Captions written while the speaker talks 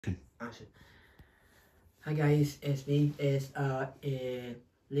action. Hi guys, it's me, it's Liam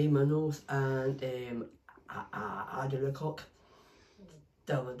Reynolds and Andrew Laycock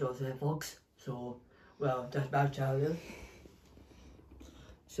Alison McGee. So, well, that's my channel.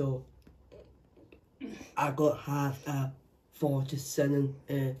 So, I got half 47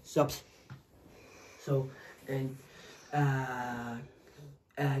 subs. So, and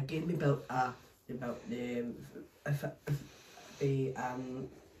gave me about the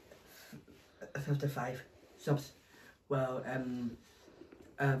 55 subs. Well,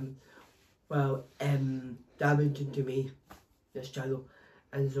 damaging to me this channel,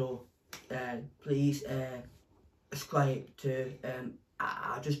 and so please subscribe to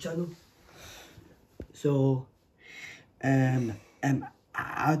Andrew's channel. So Andrew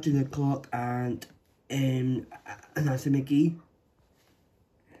Laycock and Alison McGee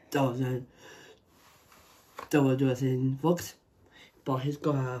doing vlogs, but he's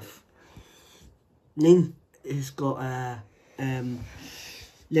got a name. He's got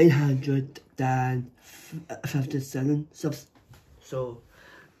 957 subs. So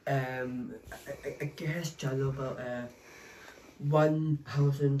I get his channel about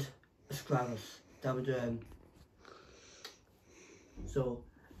 1,000 subscribers. That would so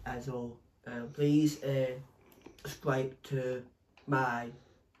please subscribe to my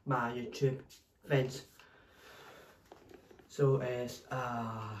YouTube friends. So as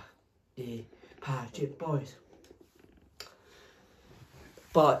the Patrick Boyce.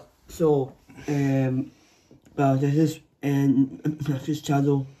 But so well, this is his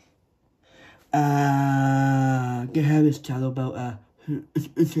channel. Give him his channel about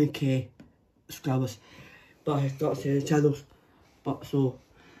 3k subscribers, but he's got his channels. But so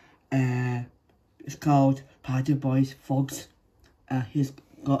it's called Patrick Boyce Vlogs. He's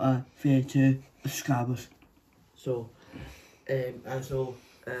got 32 subscribers. So and so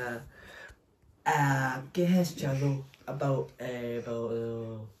get his channel about the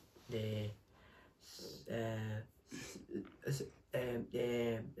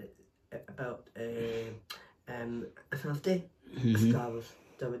 50 subscribers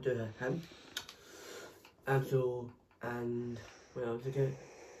that would do him. And so, and what else again?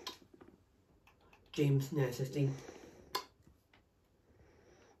 James 916.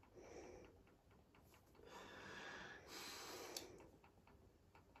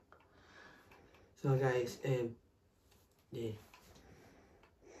 So guys, yeah.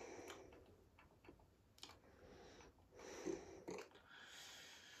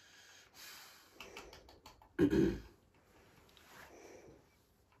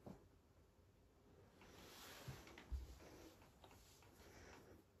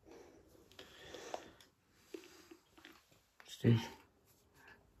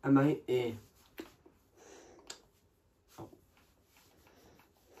 I might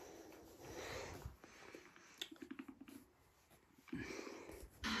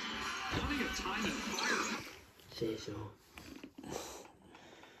say so.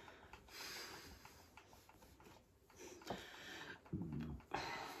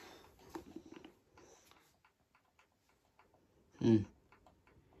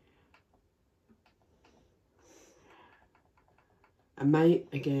 I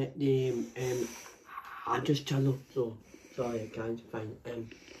might get the Andrew's channel, so sorry I can't find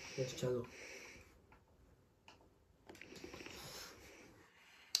his channel.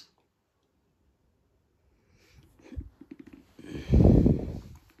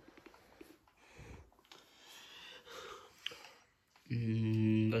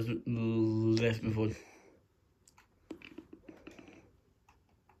 Let's move on.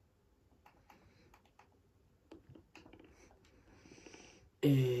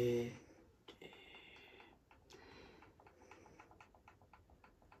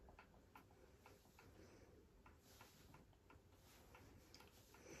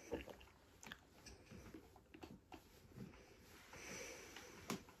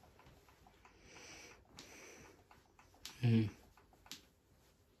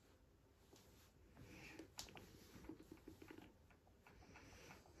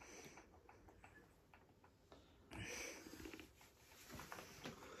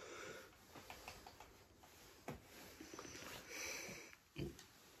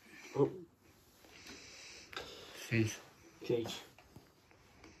 Oh. Change.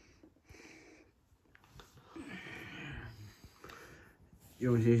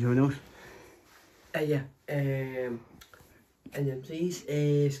 You want to say something else? Yeah. And then please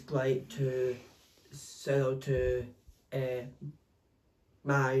subscribe to sell to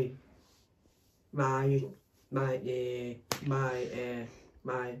my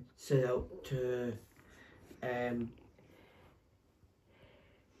sell out to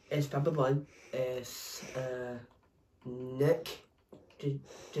It's number one is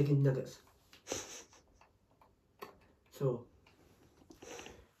mcjuggernuggets. So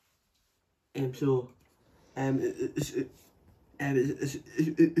it's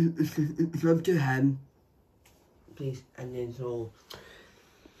up to him, please, and then so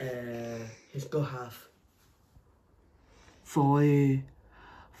he's got half 40.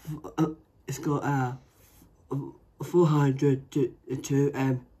 It's got 400 to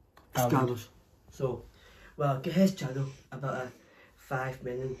subscribers. So, well, get his channel about 5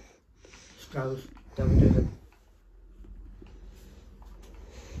 million subscribers. That would do him.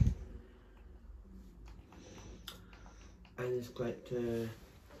 And it's like to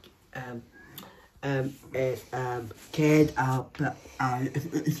it's kid but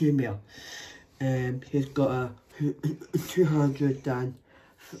it's female. He's got a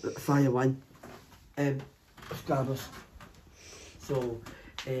 251 subscribers. So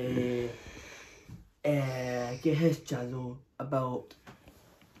get his channel about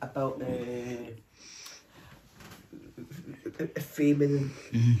 3 million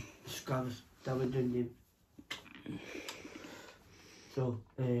subscribers. That would do him. So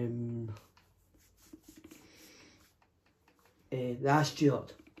that's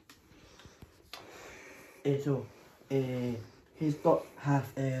Stewart. So he's got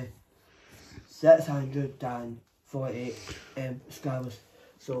half 648 subscribers.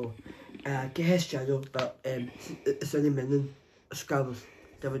 So get his channel, but it's only million subscribers.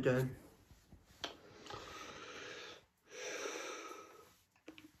 That would do him.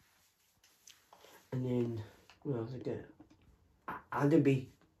 And then what else I get? Andrew B.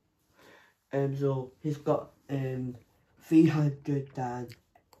 So he's got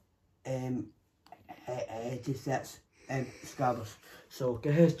 386 subscribers. So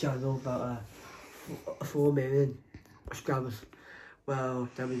get his channel about 4 million subscribers. Well,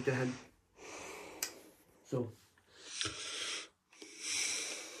 that would do him. So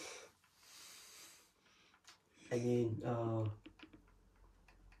and then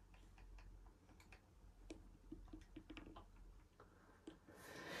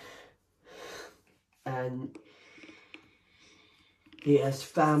and he has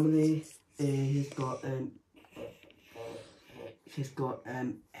family. He's got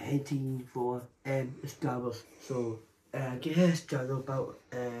 18 for subscribers. So get his channel about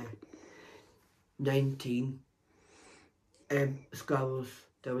 19 subscribers.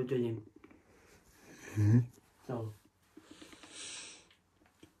 That we're doing him. So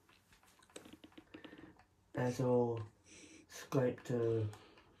so subscribe to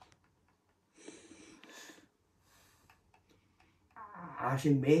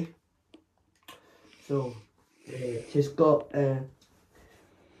Ashley May. So she's got a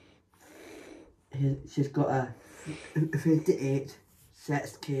 58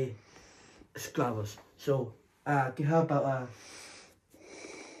 6k subscribers. So give her about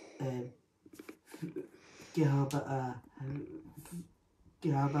give her about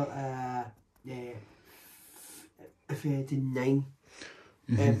 39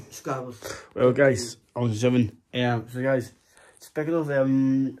 subscribers. Well, guys, I was 7. So guys, speaking of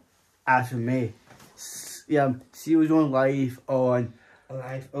Ashley May, she was on live on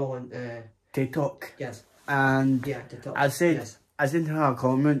TikTok. Yes. And yeah, TikTok. I said, yes. I sent her a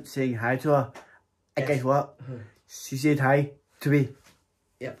comment saying hi to her. And guess what? She said hi to me.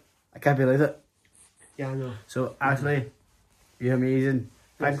 Yep. I can't believe it. Yeah, I know. So Ashley, you're amazing.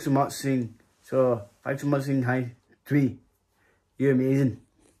 Thanks so much saying hi to me. You're amazing.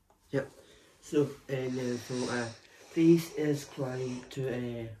 Yep. So please subscribe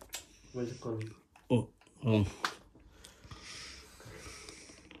to what's it called? Oh, hold on.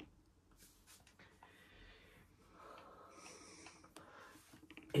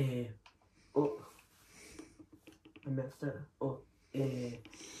 Oh, I messed it. Oh, Billie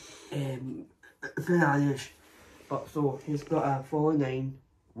Eilish. But so he's got a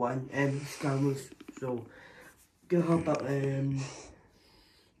 491 scammers. So give her about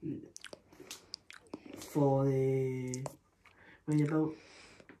for the what about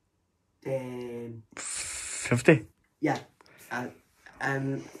 50? Yeah.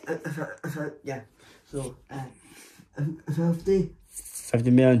 Yeah. So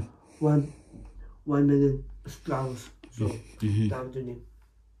 50 million. 1 million subscribers. So that would do name.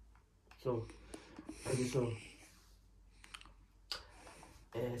 So and so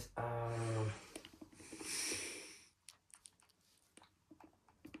is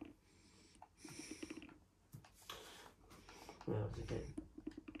what else is it?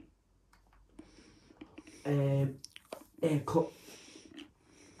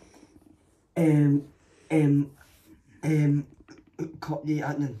 Courtney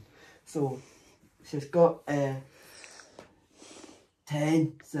Hadwin. So she's got 10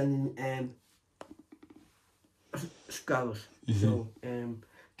 scholars. So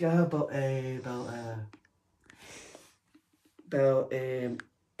get her about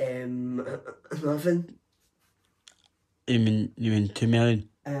 11. You mean 2 million?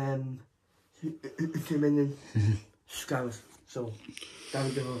 2 million scholars. So that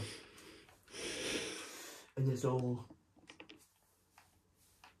would be her. And there's all.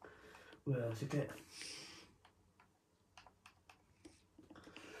 What else I get?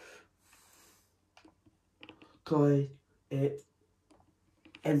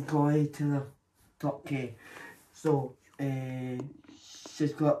 Employee to the top K. So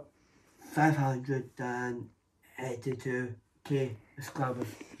she's got 582K subscribers.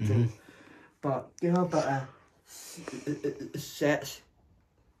 So, but give her about sets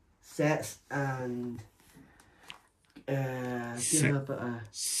and give her about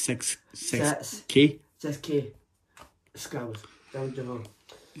 6K 6K subscribers. Down to her.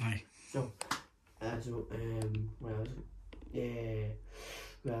 Aye. So what else? Yeah,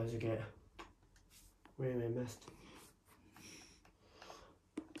 what else I get? Where am I missed?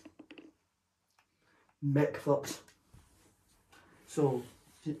 McFox. So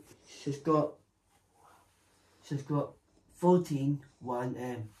she's got 14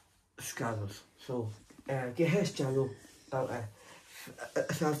 subscribers. So get his channel about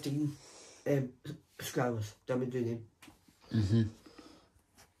 15 subscribers. That we do them.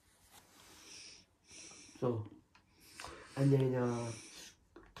 So, and then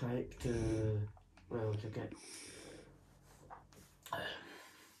try to, what else I get?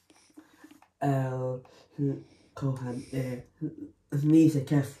 Call him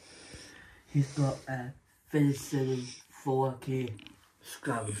Lycock. He's got 4K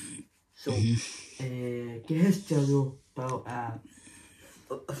subscribers. So, get his channel about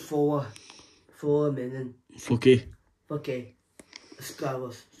 4 million. 4K. 4K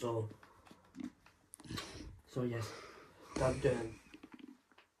subscribers. So yes, that's done.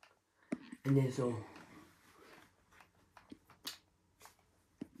 And then so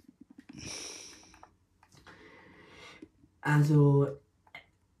also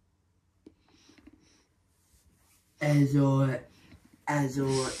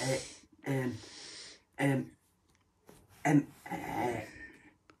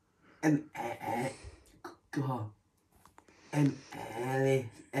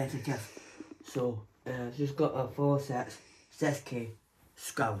so she's got 6K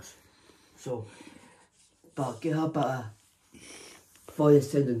subscribers. So, but get her about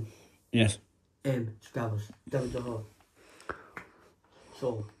 47 yes subscribers. Down to her.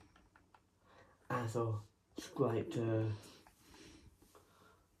 So, also subscribe to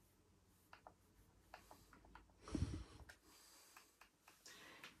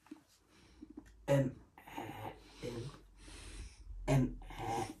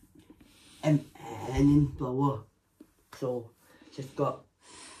blower. So she's got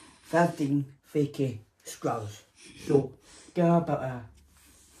 15 fake subscribers. So get her about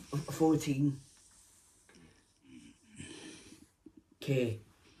 14K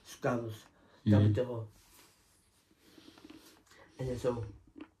subscribers. Down to her. And then so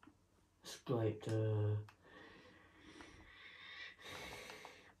subscribe to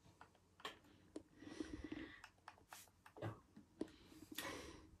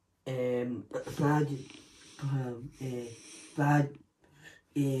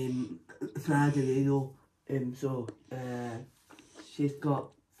Brandonio. So she's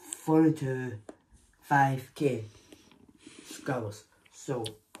got 5K subscribers. So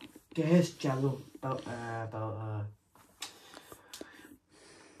get his channel about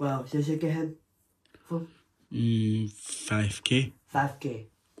well, should I get him for 5K. 5K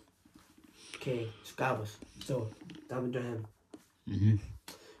subscribers. So that would do him.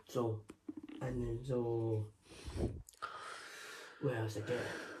 So, and then so, what else I get?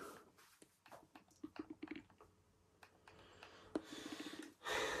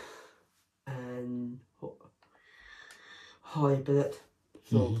 And Bennett.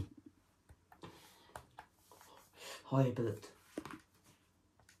 So, Bennett.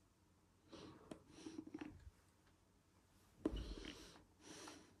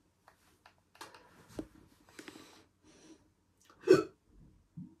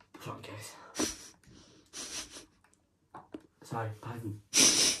 Sorry guys. Sorry, pardon.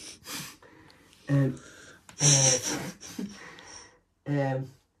 Bennett.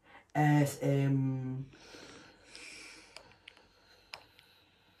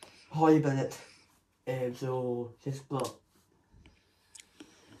 So she's got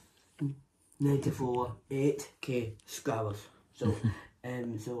 8K subscribers. So,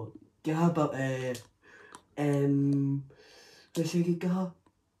 so get her about let's say get her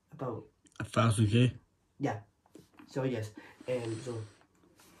about 1,000k. yeah. So yes, so.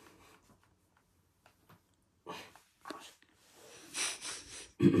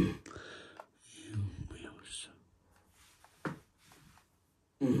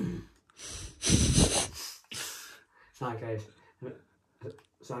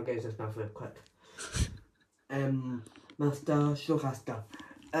 Sorry guys, that's my flip quick. Master Showcaster.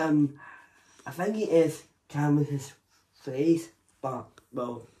 I think it is Cameron's phrase, but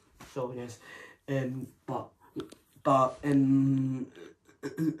well, so yes. But didn't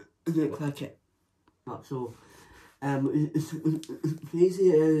click it. But so phrase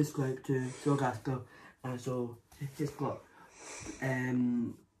is like to Showcaster, and so it's just got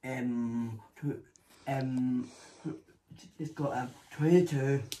it's got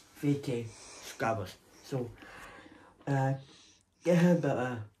 22 3K subscribers. So get her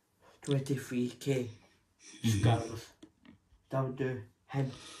about 23K subscribers. That would do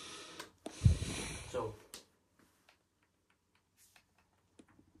him. So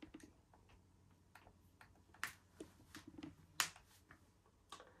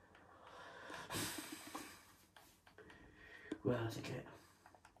where else I get?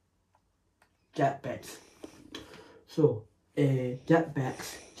 Jack Bex. So Jack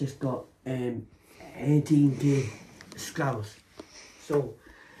Bex just got 18K subscribers. So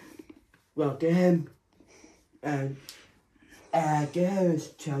well, get him and get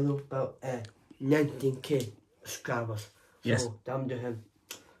his channel about 19K subscribers. Yes. So that would do him.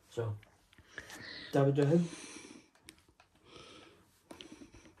 So that would do him.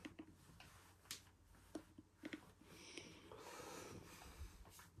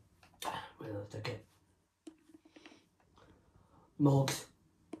 Where else I get? Morgz.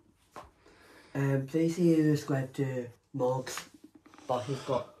 Please subscribe to Morgz, but he's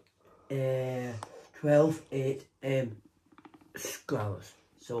got 12.8 subscribers.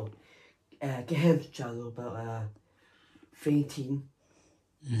 So get him channel about 13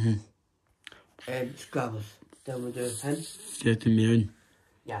 subscribers. Then we'll do him. 30 million.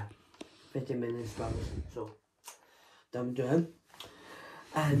 Yeah, 50 million subscribers. So then we'll do him.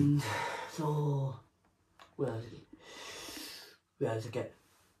 And so where else I get?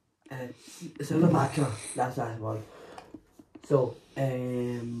 It's on the back of that's that one. So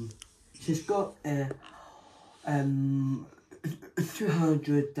she's got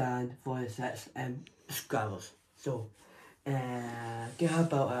 246 subscribers. So get her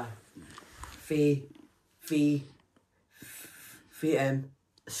about 3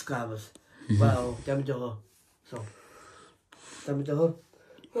 subscribers. Well, damn do her. So damn do her.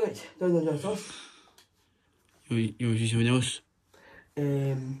 Right, don't know first. You see someone else?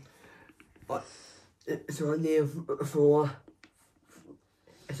 But it's on there for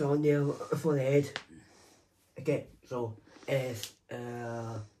the head. Okay, so it's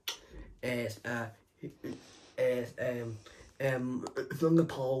longer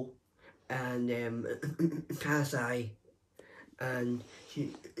pole and Kasai and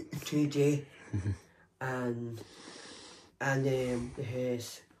TJ and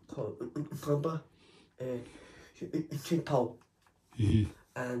his clubber pole.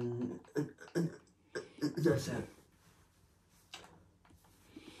 And that's it.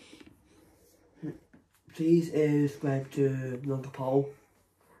 Please subscribe to Longer Paul.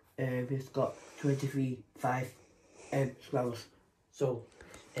 He's got 23.5 subscribers. So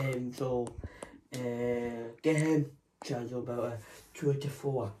get him channel about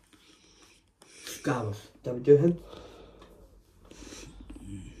 24 subscribers. That would do him.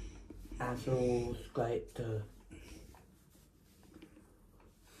 And so subscribe to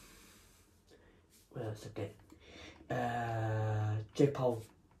where else I get? Jake Paul.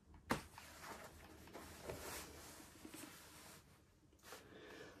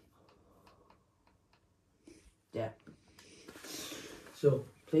 Yeah. So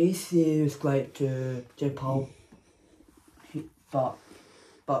please subscribe to Jake Paul. But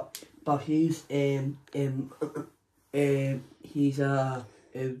he's he's a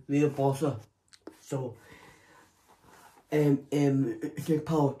real bosser. So Jake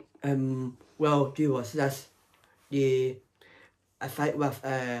Paul well, do you watch this? I fight with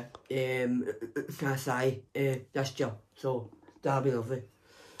Kasai this year, so that'll be lovely.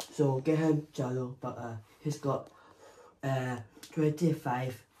 So get him channel, but he's got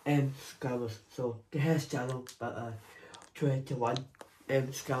 25 subscribers. So get his channel, but 21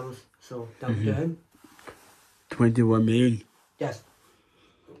 subscribers. So that'll do him. 21 million. Yes,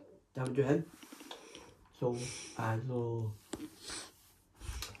 that'll do him. So and so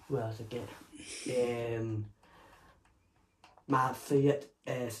what else I get? my favourite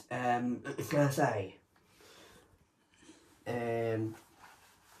is can I say?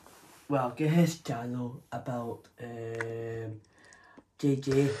 Well, get his channel about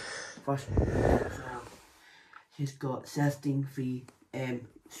JJ first. He's got 17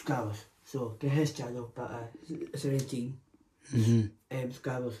 subscribers. So get his channel about 17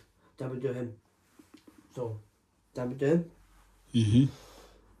 subscribers. That would do him. So that would do him.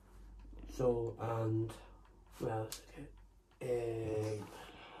 So and what else?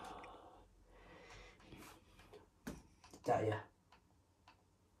 That yeah.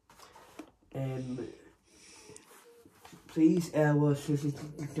 Please was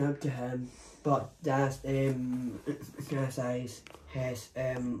subscribe to him, but that's size his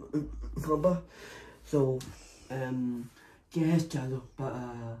number. So get his channel, but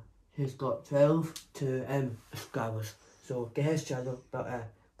he's got 12 subscribers. So get his channel, but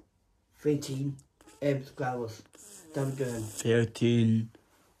 13 subscribers. Damn doing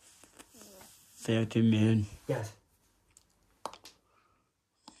 13 million. yes.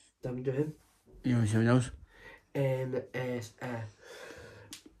 Damn doing. You know something else? Can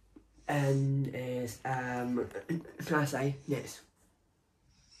I say next?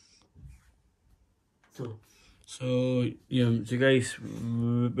 So guys,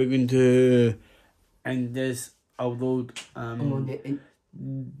 we're going to end this upload.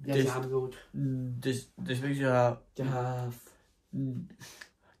 This makes you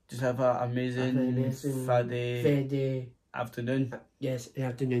just have an amazing Friday afternoon. Yes,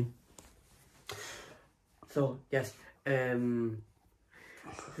 afternoon. So yes,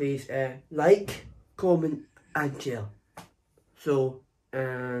 please like, comment and share.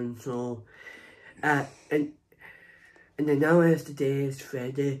 And then now is today is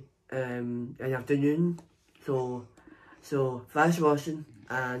Friday in the afternoon. So thanks for watching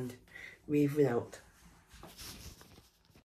and we've been out.